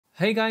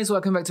Hey guys,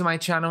 welcome back to my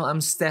channel.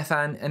 I'm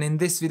Stefan, and in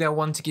this video I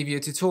want to give you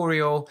a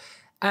tutorial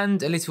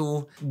and a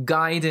little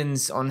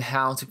guidance on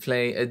how to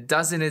play a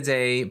dozen a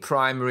day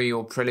primary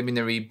or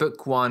preliminary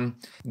book 1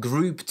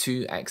 group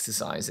 2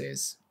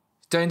 exercises.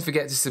 Don't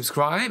forget to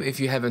subscribe if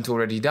you haven't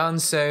already done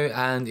so,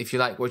 and if you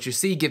like what you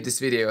see, give this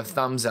video a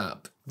thumbs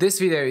up. This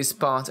video is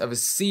part of a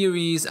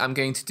series. I'm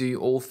going to do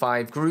all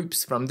 5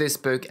 groups from this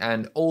book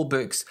and all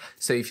books.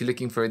 So if you're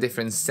looking for a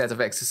different set of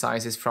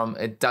exercises from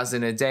a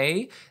dozen a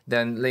day,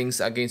 then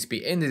links are going to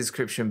be in the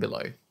description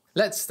below.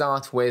 Let's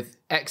start with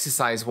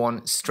exercise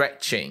 1,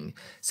 stretching.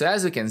 So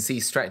as you can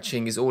see,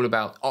 stretching is all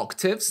about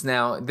octaves.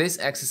 Now, this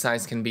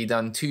exercise can be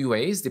done 2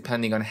 ways,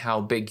 depending on how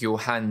big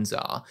your hands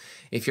are.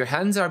 If your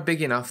hands are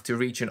big enough to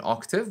reach an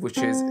octave, which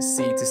is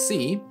C to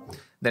C,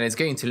 then it's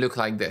going to look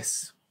like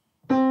this.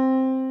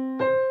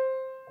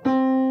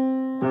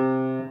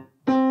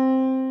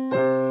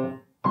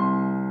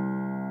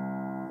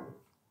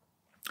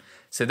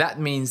 So that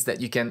means that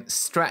you can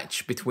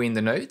stretch between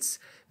the notes,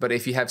 but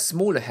if you have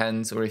smaller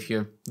hands or if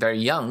you're very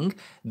young,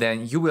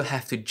 then you will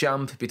have to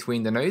jump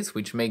between the notes,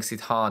 which makes it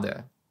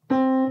harder.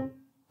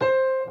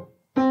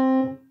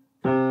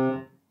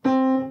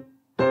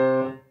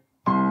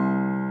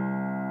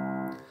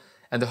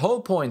 And the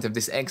whole point of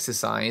this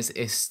exercise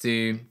is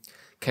to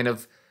kind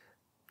of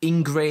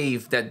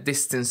engrave that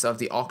distance of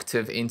the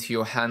octave into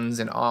your hands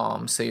and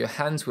arms, so your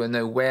hands will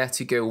know where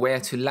to go, where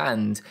to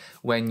land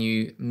when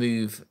you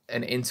move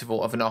an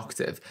interval of an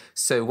octave.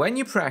 So when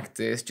you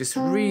practice, just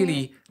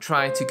really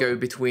try to go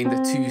between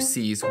the 2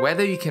 C's,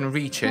 whether you can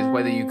reach it,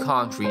 whether you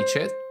can't reach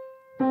it.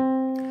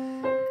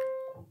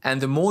 And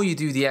the more you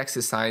do the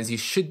exercise, you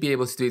should be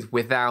able to do it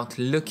without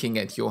looking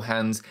at your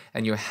hands,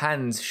 and your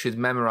hands should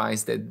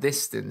memorize the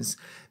distance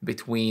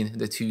between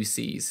the 2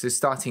 C's. So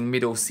starting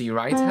middle C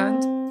right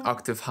hand,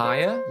 octave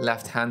higher,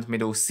 left hand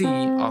middle C,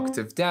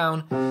 octave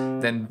down,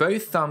 then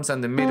both thumbs on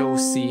the middle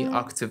C,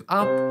 octave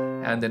up,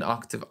 and an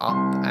octave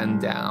up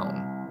and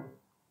down.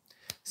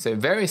 So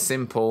very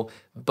simple,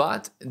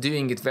 but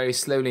doing it very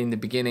slowly in the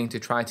beginning to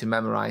try to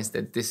memorize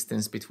the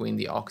distance between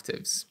the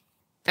octaves.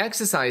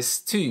 Exercise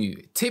 2,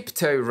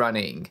 tiptoe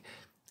running.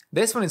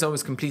 This one is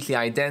almost completely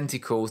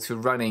identical to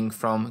running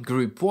from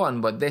group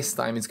 1, but this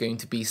time it's going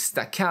to be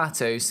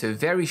staccato, so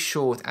very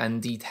short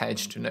and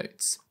detached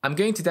notes. I'm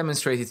going to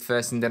demonstrate it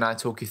first and then I'll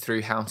talk you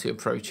through how to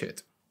approach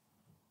it.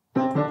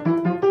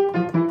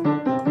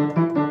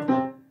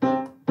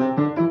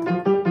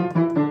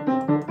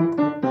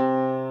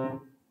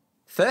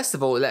 First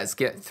of all, let's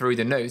get through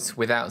the notes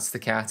without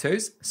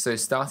staccatos. So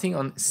starting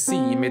on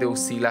C, middle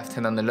C, left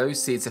hand on the low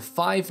C, it's a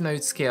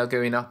 5-note scale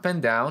going up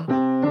and down.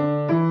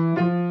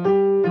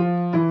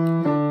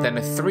 Then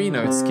a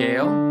 3-note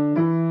scale,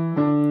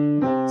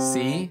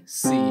 C,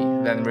 C.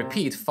 Then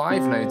repeat,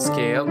 5-note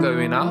scale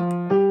going up,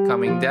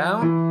 coming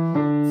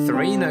down,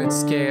 3-note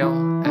scale,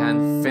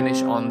 and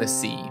finish on the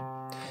C.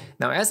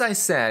 Now, as I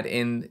said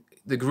in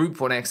the group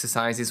 1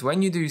 exercises,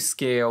 when you do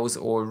scales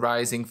or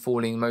rising,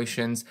 falling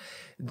motions,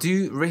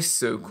 do wrist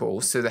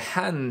circles, so the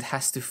hand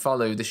has to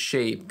follow the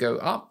shape, go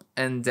up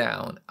and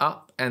down,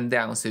 up and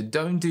down. So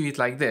don't do it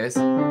like this.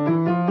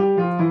 Follow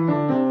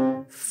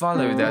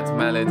that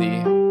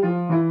melody.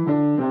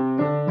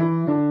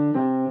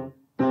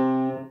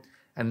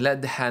 And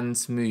let the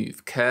hands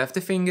move. Curve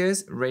the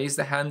fingers, raise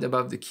the hand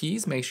above the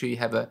keys, make sure you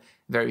have a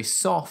very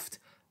soft,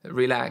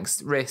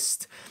 relaxed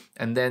wrist,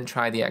 and then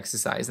try the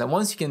exercise. Now,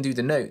 once you can do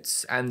the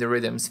notes and the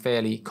rhythms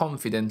fairly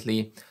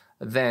confidently,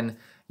 then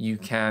you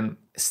can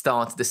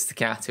start the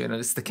staccato. Now,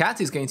 the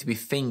staccato is going to be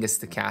finger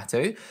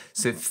staccato,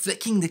 so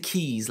flicking the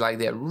keys like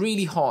they're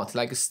really hot,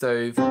 like a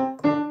stove.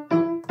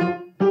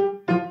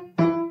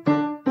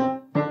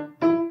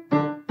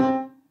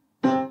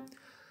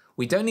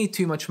 We don't need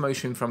too much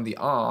motion from the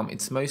arm,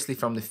 it's mostly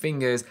from the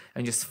fingers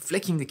and just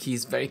flicking the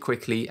keys very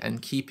quickly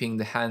and keeping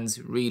the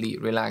hands really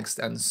relaxed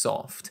and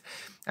soft.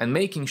 And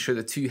making sure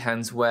the 2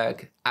 hands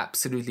work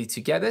absolutely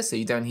together, so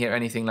you don't hear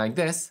anything like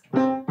this.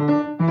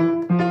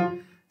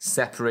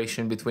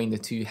 Separation between the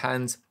 2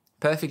 hands,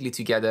 perfectly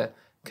together,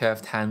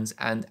 curved hands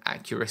and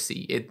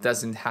accuracy. It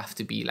doesn't have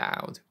to be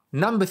loud.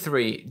 Number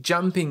 3,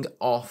 jumping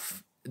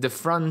off the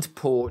front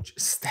porch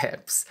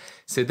steps.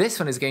 So this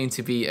one is going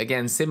to be,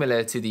 again,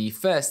 similar to the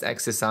first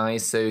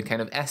exercise, so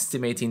kind of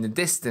estimating the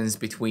distance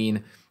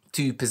between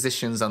 2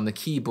 positions on the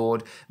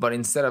keyboard, but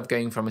instead of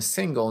going from a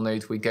single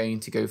note, we're going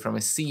to go from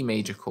a C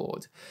major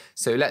chord.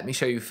 So let me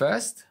show you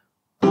first.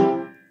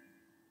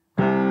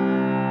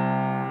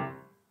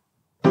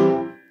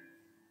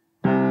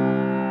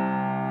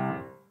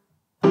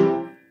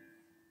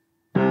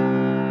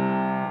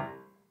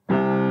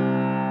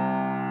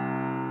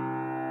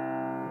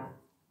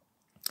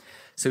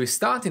 So we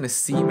start in a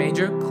C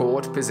major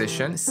chord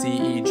position, C,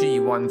 E, G,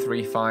 1,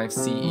 3, 5,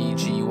 C, E,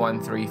 G, 1,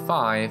 3,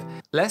 5.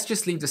 Let's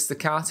just leave the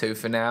staccato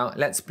for now.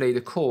 Let's play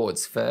the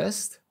chords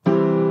first.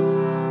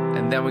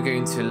 And then we're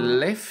going to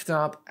lift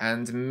up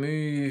and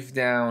move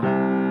down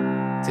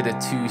to the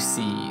 2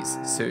 C's.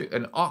 So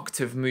an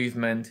octave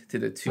movement to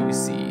the 2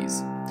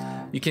 C's.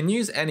 You can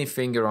use any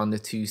finger on the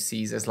 2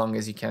 C's as long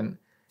as you can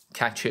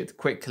catch it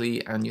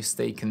quickly and you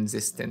stay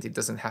consistent. It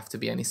doesn't have to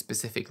be any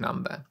specific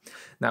number.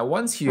 Now,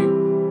 once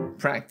you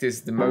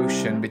practice the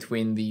motion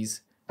between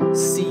these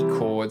C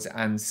chords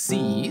and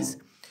Cs,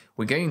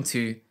 we're going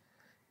to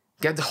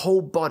get the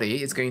whole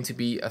body. It's going to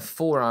be a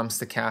forearm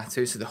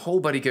staccato, so the whole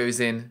body goes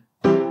in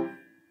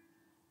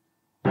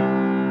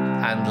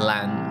and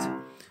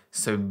land.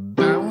 So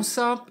bounce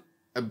up,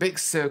 a big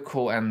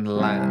circle and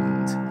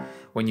land.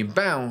 When you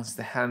bounce,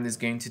 the hand is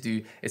going to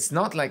do, it's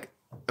not like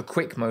a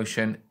quick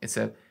motion, it's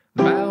a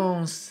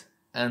bounce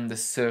and a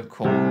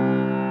circle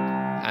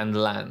and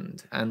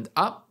land, and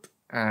up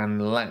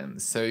and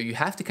land. So you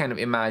have to kind of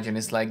imagine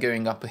it's like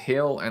going up a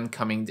hill and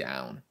coming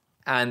down.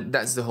 And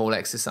that's the whole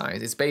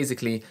exercise. It's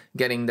basically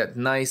getting that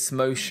nice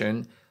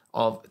motion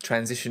of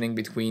transitioning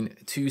between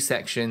two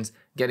sections,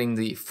 getting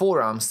the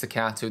forearm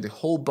staccato. The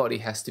whole body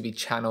has to be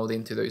channeled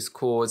into those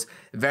chords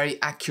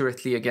very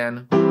accurately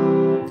again.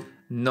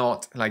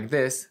 Not like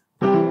this,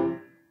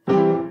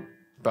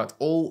 but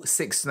all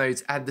 6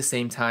 notes at the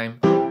same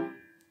time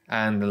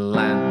and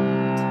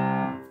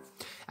land.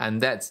 And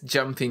that's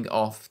jumping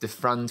off the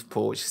front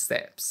porch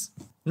steps.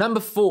 Number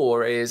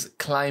 4 is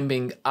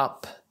climbing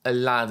up a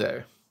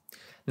ladder.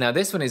 Now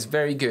this one is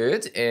very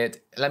good.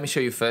 Let me show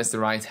you first the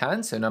right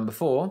hand. So number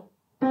 4.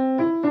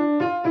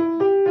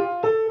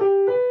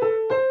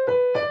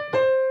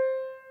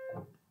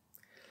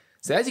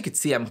 So as you can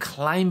see, I'm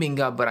climbing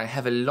up, but I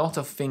have a lot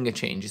of finger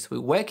changes.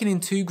 We're working in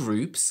 2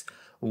 groups,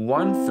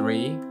 1,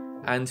 3,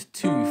 and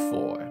 2,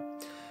 4.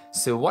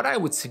 So what I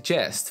would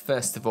suggest,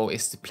 first of all,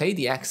 is to play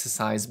the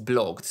exercise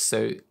blocked.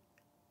 So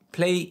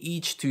play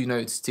each 2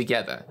 notes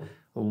together.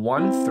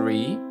 1,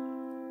 3,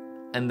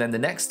 and then the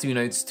next 2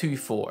 notes, 2,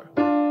 4.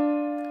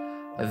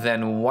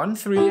 Then 1,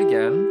 3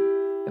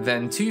 again,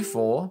 then 2,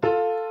 4,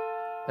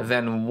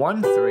 then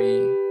 1,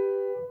 3,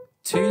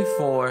 2,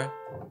 4,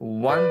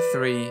 1,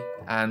 3,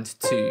 and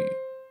 2.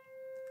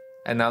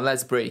 And now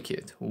let's break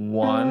it.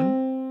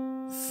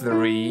 1,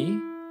 3,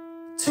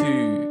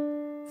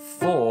 2,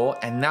 4,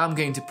 and now I'm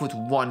going to put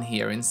 1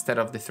 here instead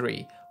of the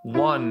 3.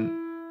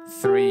 1,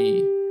 3,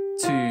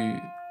 2,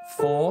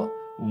 4,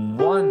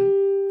 1,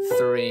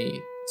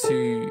 3,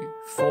 2,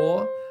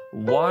 4,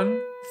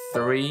 1,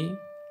 3,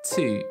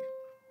 2.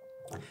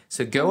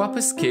 So go up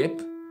a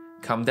skip,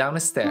 come down a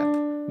step,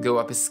 go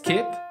up a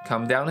skip,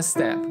 come down a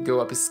step, go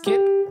up a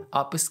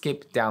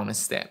skip, down a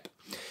step.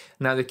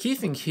 Now the key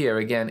thing here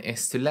again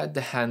is to let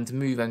the hand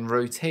move and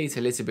rotate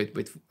a little bit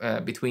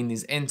between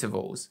these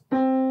intervals.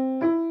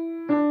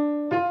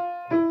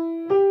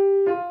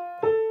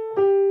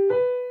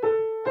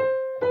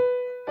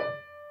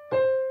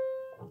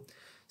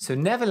 So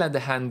never let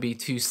the hand be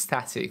too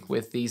static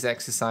with these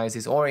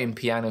exercises or in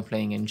piano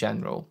playing in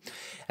general.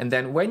 And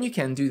then when you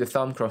can do the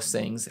thumb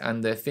crossings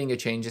and the finger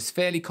changes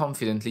fairly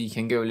confidently, you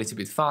can go a little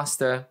bit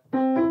faster.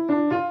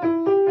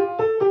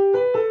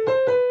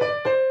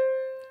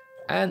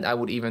 And I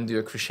would even do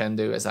a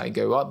crescendo as I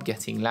go up,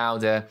 getting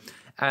louder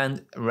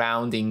and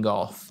rounding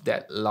off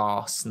that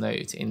last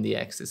note in the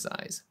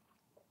exercise.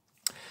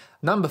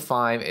 Number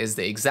 5 is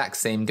the exact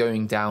same,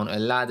 going down a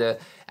ladder,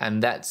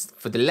 and that's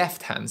for the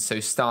left hand. So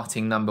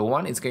starting number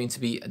 1, it's going to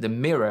be the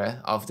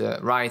mirror of the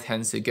right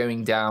hand. So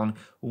going down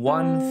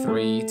 1,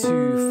 3,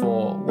 2,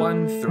 4,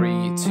 1,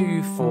 3,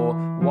 2, 4,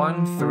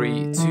 1,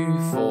 3, 2,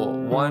 4,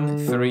 1,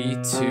 3,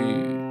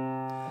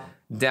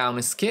 2. Down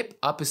a skip,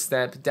 up a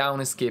step, down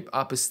a skip,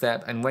 up a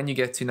step, and when you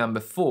get to number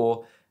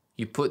 4,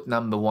 you put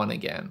number 1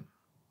 again.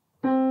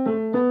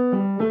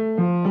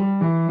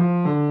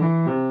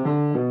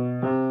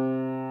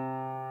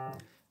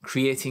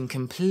 Creating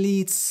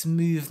complete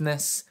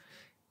smoothness,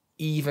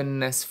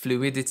 evenness,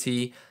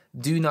 fluidity.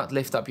 Do not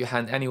lift up your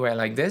hand anywhere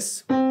like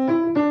this.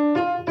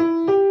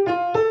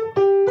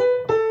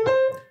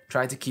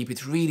 Try to keep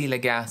it really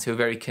legato,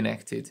 very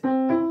connected.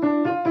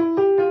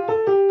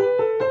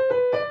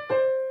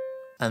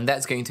 And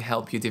that's going to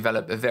help you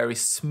develop a very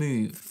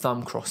smooth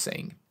thumb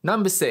crossing.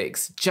 Number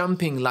 6,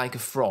 jumping like a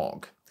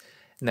frog.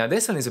 Now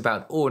this one is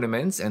about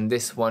ornaments, and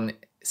this one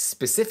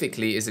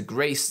specifically is a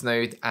grace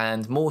note,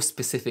 and more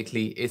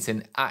specifically it's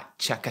an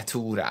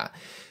acciaccatura,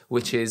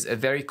 which is a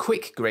very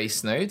quick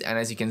grace note, and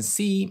as you can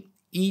see,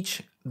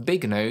 each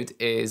big note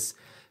is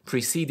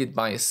preceded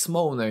by a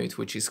small note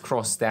which is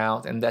crossed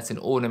out, and that's an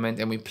ornament,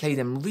 and we play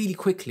them really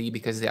quickly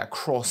because they are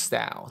crossed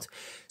out.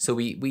 So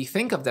we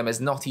think of them as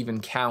not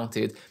even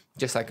counted,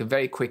 just like a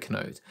very quick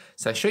note.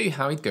 So I'll show you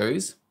how it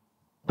goes.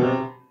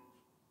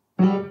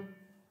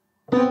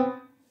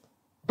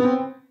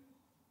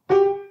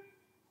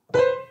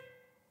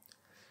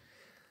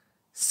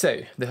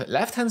 So the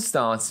left hand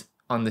starts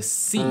on the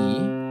C,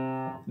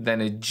 then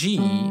a G,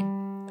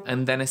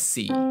 and then a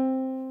C.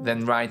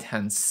 Then right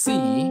hand C,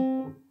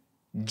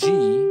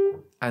 G,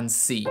 and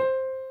C.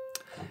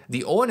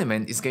 The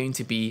ornament is going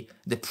to be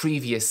the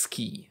previous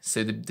key.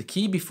 So the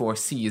key before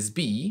C is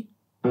B,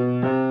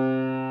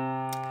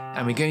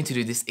 and we're going to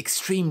do this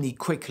extremely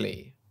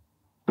quickly,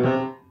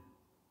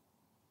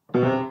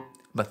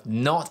 but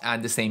not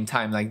at the same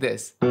time like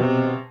this.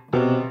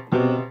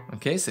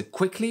 Okay, so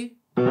quickly,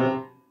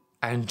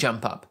 and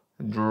jump up.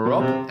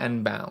 drop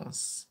and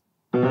bounce,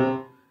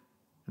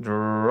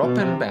 drop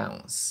and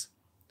bounce,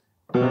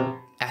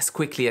 as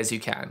quickly as you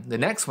can. The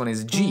next one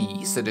is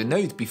G, so the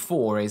note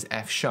before is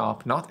F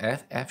sharp, not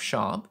F, F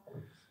sharp,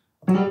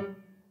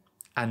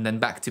 and then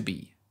back to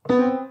B.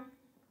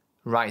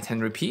 Right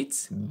hand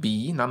repeats,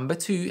 B, number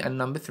 2 and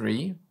number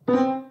 3,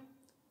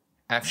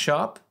 F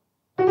sharp,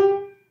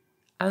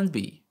 and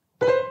B.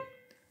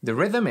 The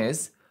rhythm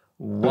is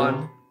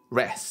 1,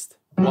 rest,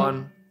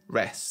 1,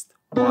 rest,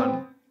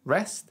 1,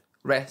 rest,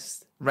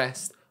 rest,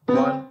 rest,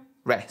 1,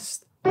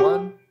 rest,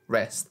 1,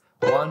 rest,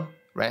 1,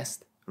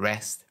 rest,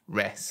 rest,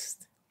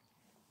 rest.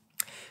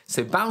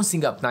 So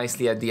bouncing up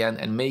nicely at the end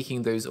and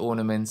making those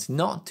ornaments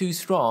not too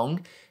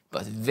strong,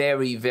 but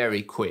very,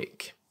 very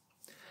quick.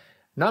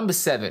 Number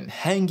 7,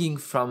 hanging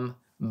from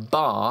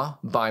bar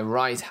by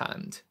right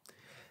hand.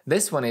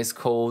 This one is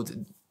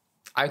called,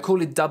 I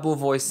call it double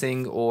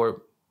voicing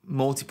or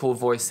multiple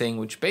voicing,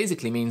 which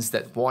basically means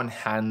that one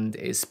hand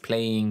is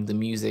playing the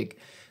music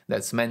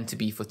that's meant to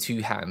be for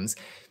 2 hands.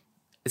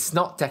 It's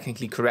not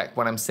technically correct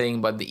what I'm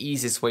saying, but the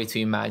easiest way to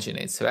imagine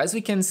it. So as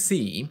we can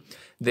see,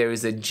 there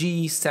is a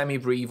G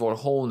semi-breve or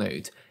whole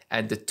note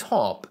at the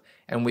top,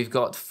 and we've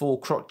got 4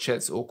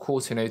 crotchets or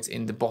quarter notes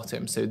in the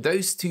bottom. So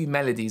those 2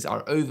 melodies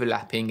are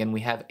overlapping and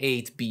we have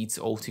 8 beats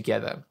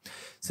altogether.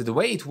 So the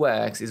way it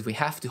works is we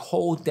have to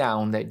hold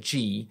down that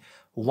G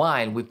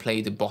while we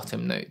play the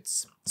bottom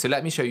notes. So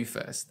let me show you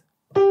first.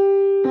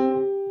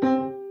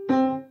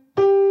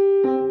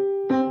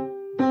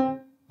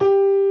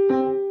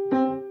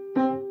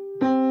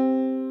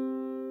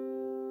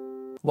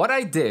 What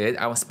I did,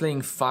 I was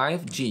playing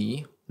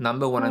 5G,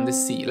 number 1 on the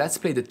C. Let's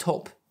play the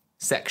top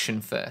section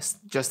first,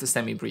 just the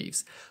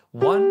semi-breves.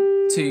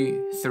 1,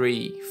 2,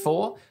 3,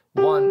 4,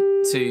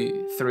 1,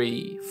 2,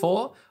 3,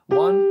 4,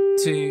 1,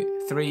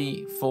 2,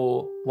 3,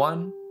 4,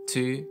 1,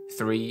 2,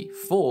 3,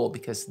 4,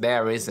 because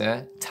there is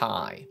a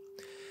tie.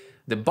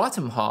 The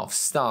bottom half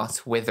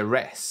starts with a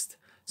rest.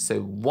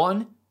 So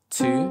 1,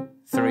 2,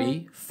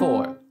 3,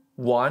 4.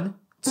 1,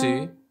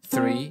 2,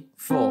 3,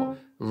 4.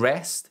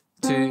 Rest,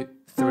 2,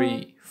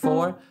 3,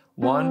 4.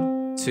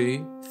 1,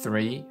 2,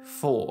 3,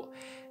 4.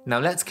 Now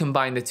let's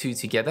combine the 2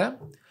 together.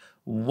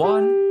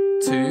 1,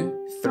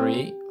 2,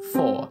 3,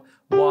 4.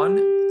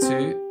 1,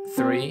 2,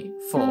 3,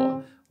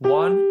 4.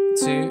 1,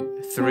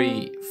 2,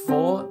 3,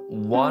 4.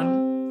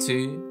 1,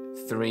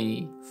 2,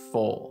 3,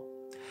 4.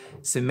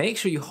 So make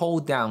sure you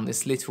hold down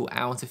this little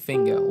outer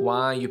finger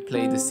while you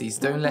play the Cs.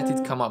 Don't let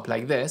it come up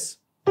like this.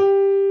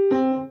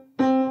 You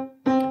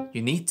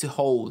need to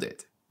hold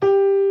it.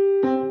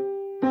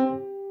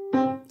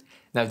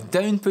 Now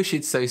don't push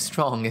it so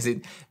strong as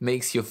it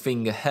makes your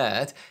finger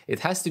hurt.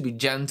 It has to be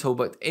gentle,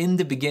 but in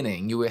the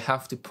beginning you will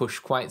have to push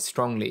quite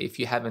strongly if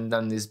you haven't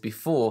done this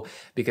before,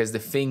 because the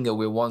finger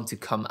will want to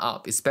come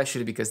up,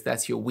 especially because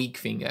that's your weak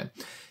finger.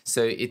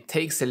 So it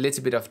takes a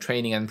little bit of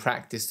training and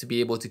practice to be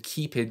able to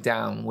keep it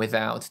down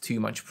without too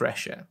much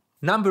pressure.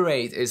 Number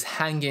 8 is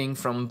hanging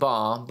from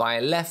bar by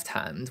left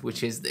hand,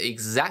 which is the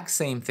exact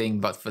same thing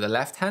but for the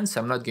left hand,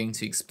 so I'm not going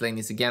to explain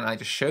this again. I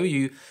just show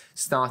you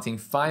starting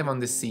 5 on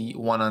the C,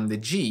 1 on the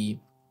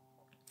G,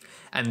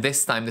 and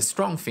this time the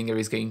strong finger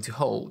is going to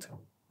hold.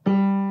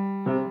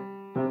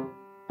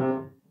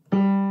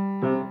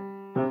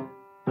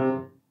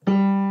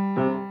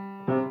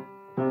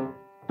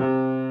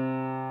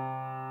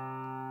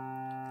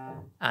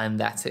 And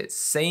that's it.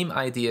 Same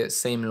idea,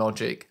 same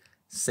logic,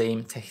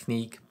 same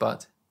technique,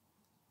 but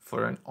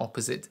for an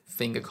opposite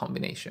finger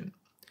combination.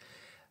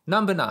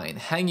 Number 9,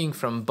 hanging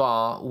from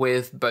bar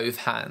with both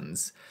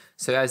hands.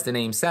 So as the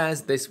name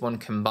says, this one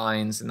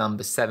combines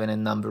number 7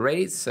 and number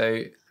 8.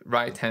 So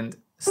right hand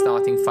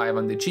starting 5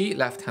 on the G,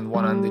 left hand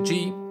 1 on the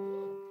G,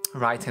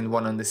 right hand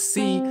 1 on the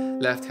C,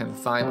 left hand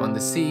 5 on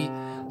the C,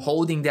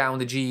 holding down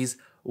the Gs,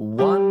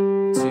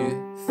 1,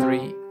 2,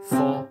 3,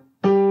 4.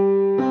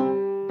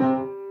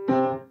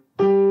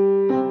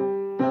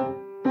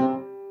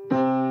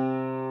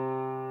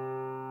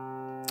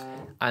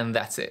 And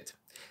that's it.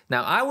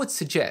 Now I would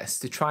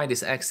suggest to try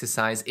this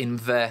exercise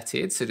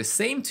inverted, so the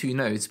same 2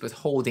 notes but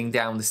holding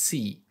down the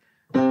C.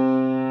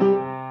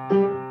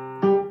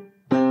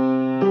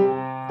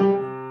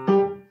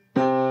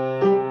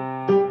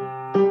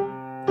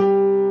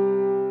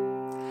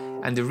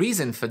 And the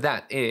reason for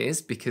that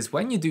is because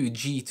when you do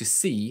G to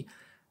C,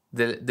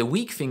 the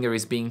weak finger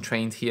is being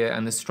trained here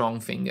and the strong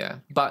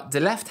finger. But the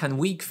left hand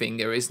weak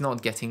finger is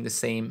not getting the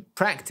same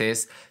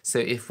practice. So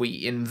if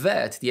we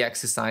invert the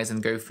exercise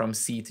and go from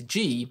C to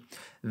G,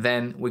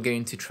 then we're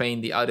going to train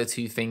the other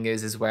 2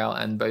 fingers as well,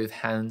 and both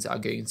hands are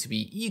going to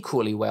be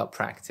equally well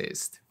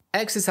practiced.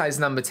 Exercise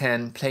number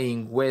 10,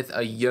 playing with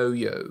a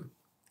yo-yo.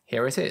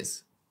 Here it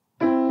is.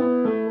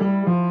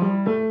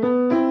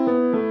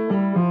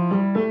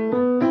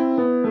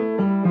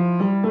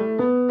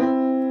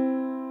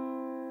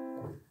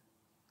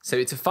 So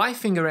it's a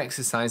 5-finger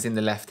exercise in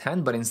the left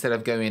hand, but instead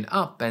of going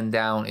up and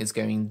down, it's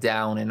going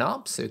down and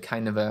up, so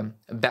kind of a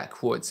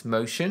backwards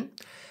motion.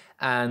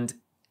 And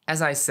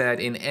as I said,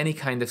 in any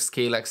kind of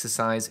scale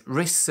exercise,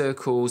 wrist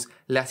circles,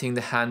 letting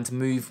the hand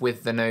move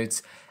with the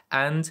notes,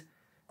 and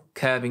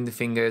curving the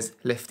fingers,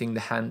 lifting the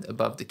hand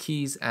above the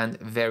keys, and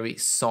very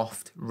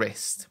soft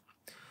wrist.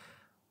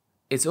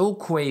 It's all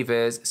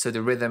quavers, so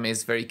the rhythm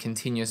is very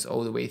continuous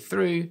all the way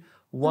through.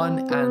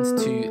 1 and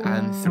 2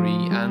 and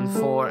 3 and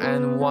 4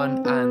 and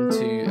 1 and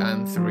 2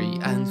 and 3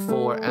 and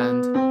 4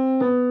 and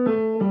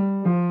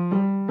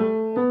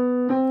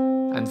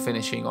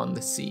finishing on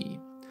the C.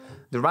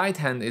 The right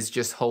hand is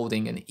just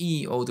holding an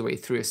E all the way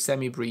through a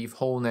semi-brief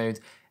whole note,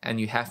 and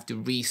you have to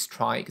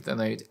re-strike the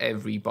note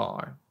every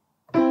bar.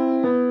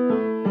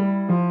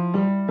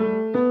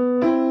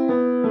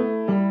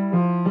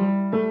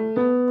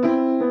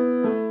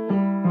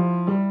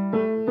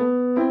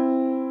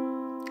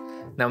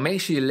 Now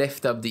make sure you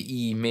lift up the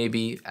E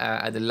maybe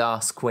at the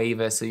last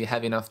quaver so you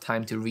have enough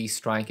time to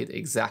re-strike it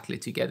exactly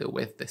together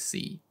with the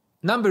C.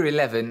 Number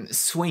 11,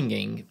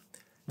 Swinging.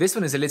 This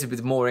one is a little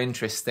bit more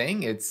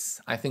interesting.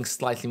 It's, I think,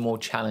 slightly more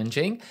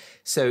challenging.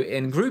 So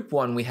in group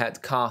 1 we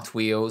had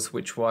cartwheels,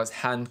 which was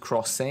hand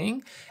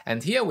crossing.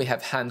 And here we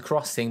have hand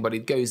crossing, but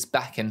it goes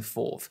back and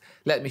forth.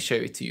 Let me show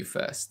it to you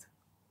first.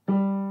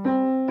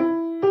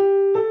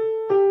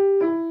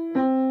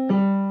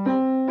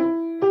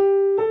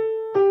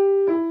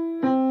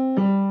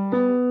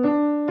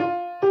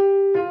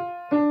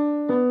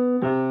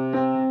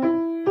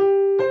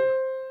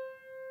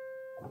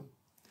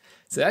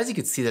 So as you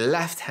could see, the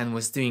left hand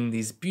was doing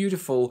these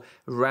beautiful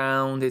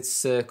rounded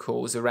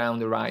circles around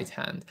the right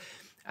hand.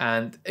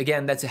 And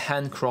again, that's a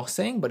hand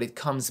crossing, but it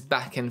comes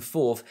back and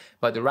forth,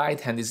 but the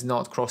right hand is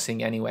not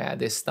crossing anywhere.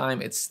 This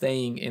time it's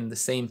staying in the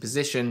same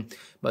position,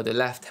 but the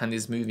left hand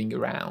is moving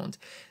around.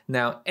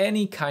 Now,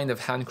 any kind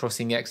of hand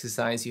crossing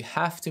exercise, you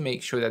have to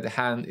make sure that the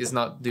hand is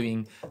not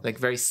doing like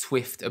very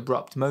swift,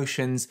 abrupt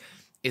motions.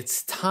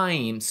 It's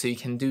timed so you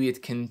can do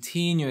it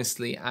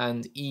continuously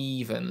and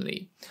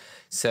evenly.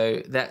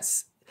 So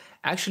that's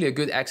actually a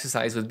good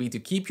exercise would be to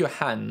keep your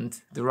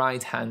hand, the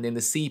right hand, in the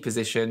C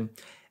position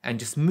and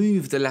just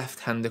move the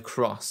left hand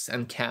across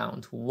and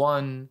count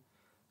 1,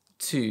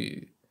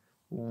 2,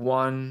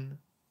 1,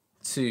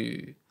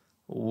 2,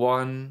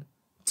 1,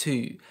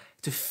 2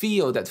 to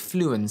feel that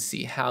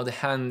fluency, how the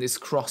hand is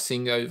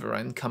crossing over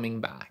and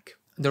coming back.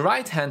 The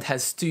right hand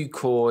has 2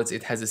 chords.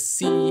 It has a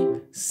C,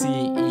 C,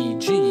 E,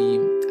 G,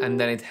 and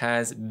then it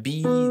has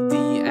B,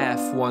 D,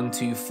 F, 1,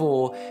 2,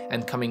 4,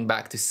 and coming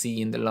back to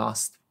C in the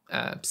last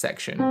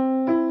section.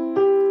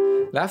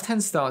 Left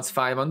hand starts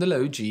 5 on the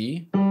low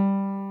G,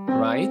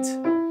 right.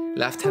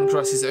 Left hand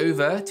crosses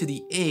over to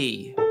the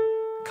A,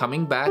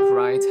 coming back,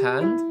 right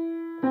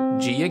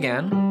hand, G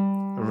again,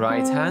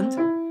 right hand,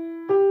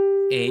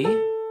 A,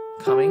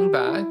 coming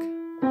back,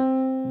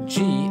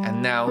 G,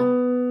 and now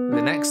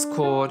the next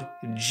chord,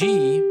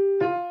 G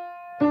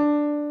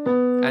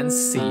and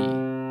C.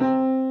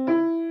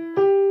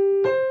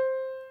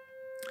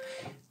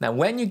 Now,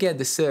 when you get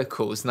the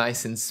circles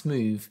nice and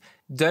smooth,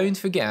 don't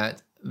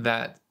forget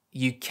that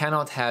you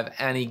cannot have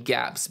any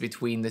gaps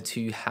between the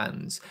 2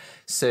 hands.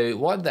 So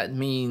what that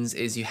means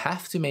is you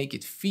have to make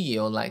it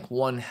feel like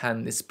one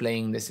hand is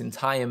playing this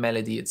entire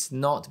melody. It's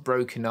not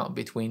broken up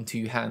between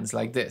 2 hands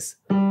like this.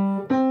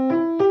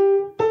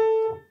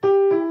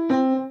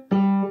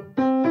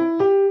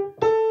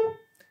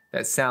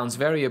 That sounds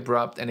very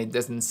abrupt and it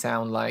doesn't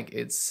sound like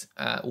it's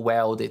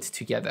welded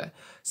together.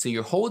 So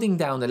you're holding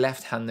down the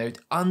left hand note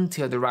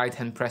until the right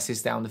hand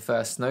presses down the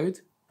first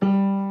note.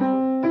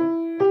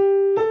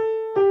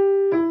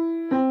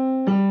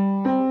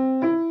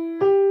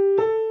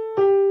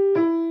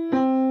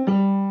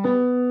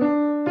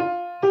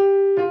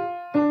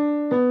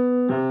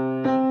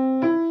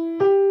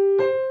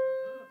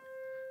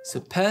 So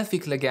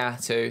perfect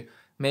legato,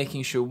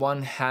 making sure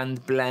one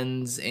hand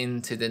blends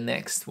into the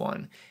next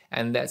one.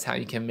 And that's how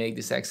you can make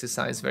this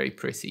exercise very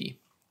pretty.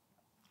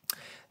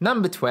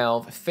 Number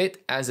 12,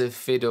 Fit as a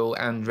Fiddle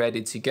and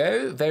Ready to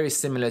Go. Very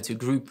similar to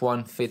group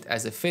 1, Fit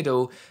as a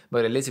Fiddle,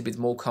 but a little bit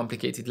more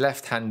complicated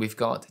left hand. We've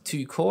got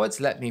 2 chords.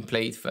 Let me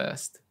play it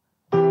first.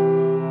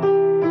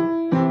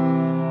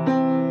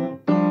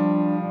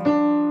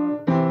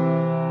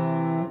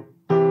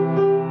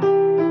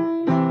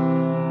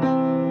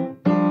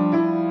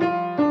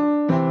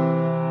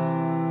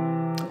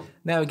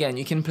 Now again,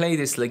 you can play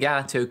this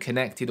legato,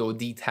 connected or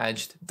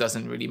detached,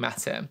 doesn't really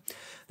matter.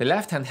 The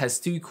left hand has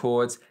 2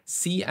 chords,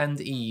 C and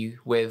E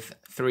with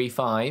 3,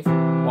 5,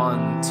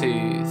 1,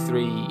 2,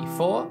 3,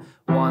 4,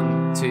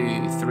 1,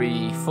 2,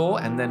 3,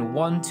 4, and then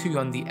 1, 2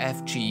 on the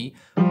F, G,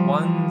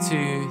 1,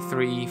 2,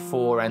 3,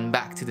 4, and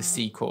back to the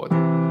C chord.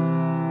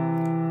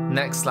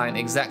 Next line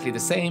exactly the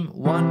same,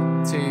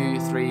 1, 2,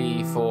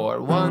 3,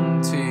 4,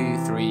 1,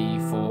 2, 3,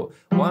 4,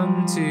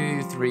 1,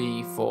 2,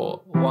 3,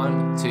 4,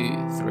 1,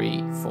 2,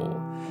 3,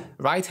 4.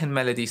 Right hand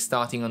melody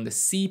starting on the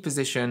C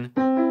position,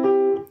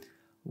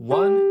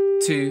 1,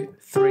 2,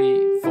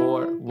 3,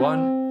 4,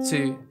 1,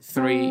 2,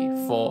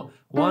 3, 4,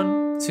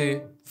 1,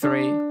 2,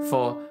 3,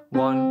 4,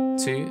 1,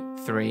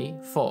 2, 3,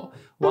 4,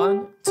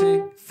 1,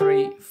 2,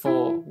 3,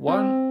 4,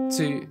 1,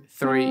 2,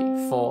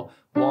 3, 4,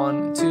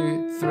 1,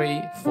 2,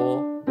 3,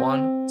 4,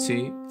 1,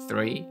 2,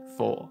 3,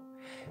 4.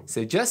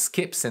 So just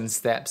skips and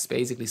steps,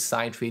 basically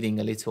sight reading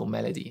a little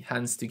melody.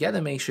 Hands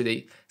together, make sure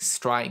they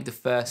strike the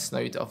first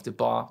note of the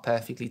bar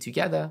perfectly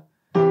together.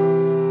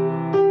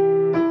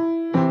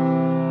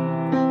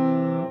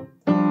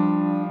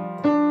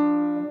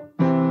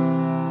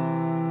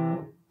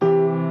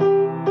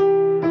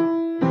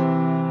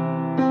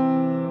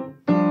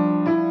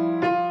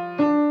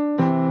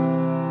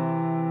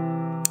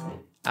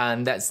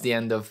 And that's the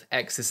end of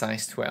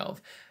exercise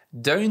 12.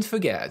 Don't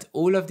forget,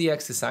 all of the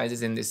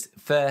exercises in this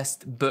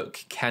first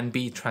book can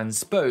be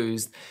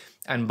transposed.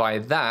 And by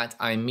that,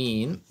 I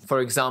mean, for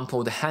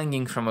example, the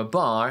hanging from a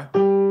bar.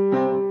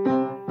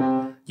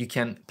 You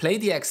can play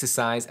the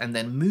exercise and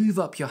then move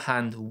up your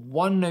hand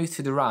one note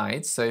to the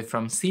right, so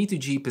from C to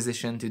G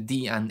position to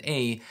D and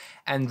A,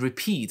 and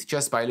repeat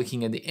just by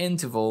looking at the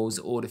intervals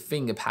or the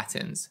finger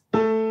patterns.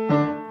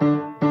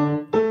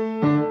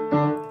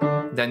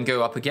 Then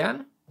go up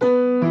again.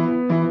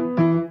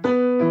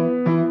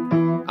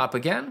 Up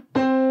again.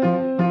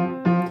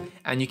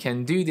 And you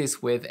can do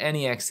this with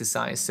any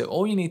exercise. So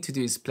all you need to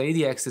do is play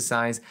the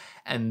exercise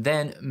and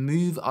then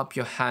move up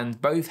your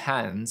hand, both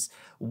hands,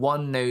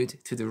 one note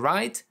to the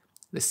right,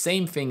 the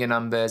same finger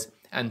numbers,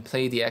 and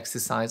play the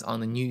exercise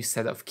on a new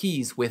set of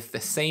keys with the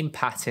same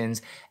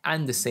patterns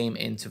and the same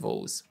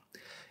intervals.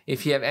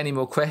 If you have any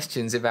more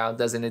questions about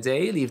dozen a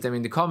day, leave them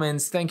in the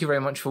comments. Thank you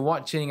very much for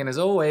watching, and as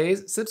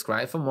always,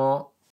 subscribe for more.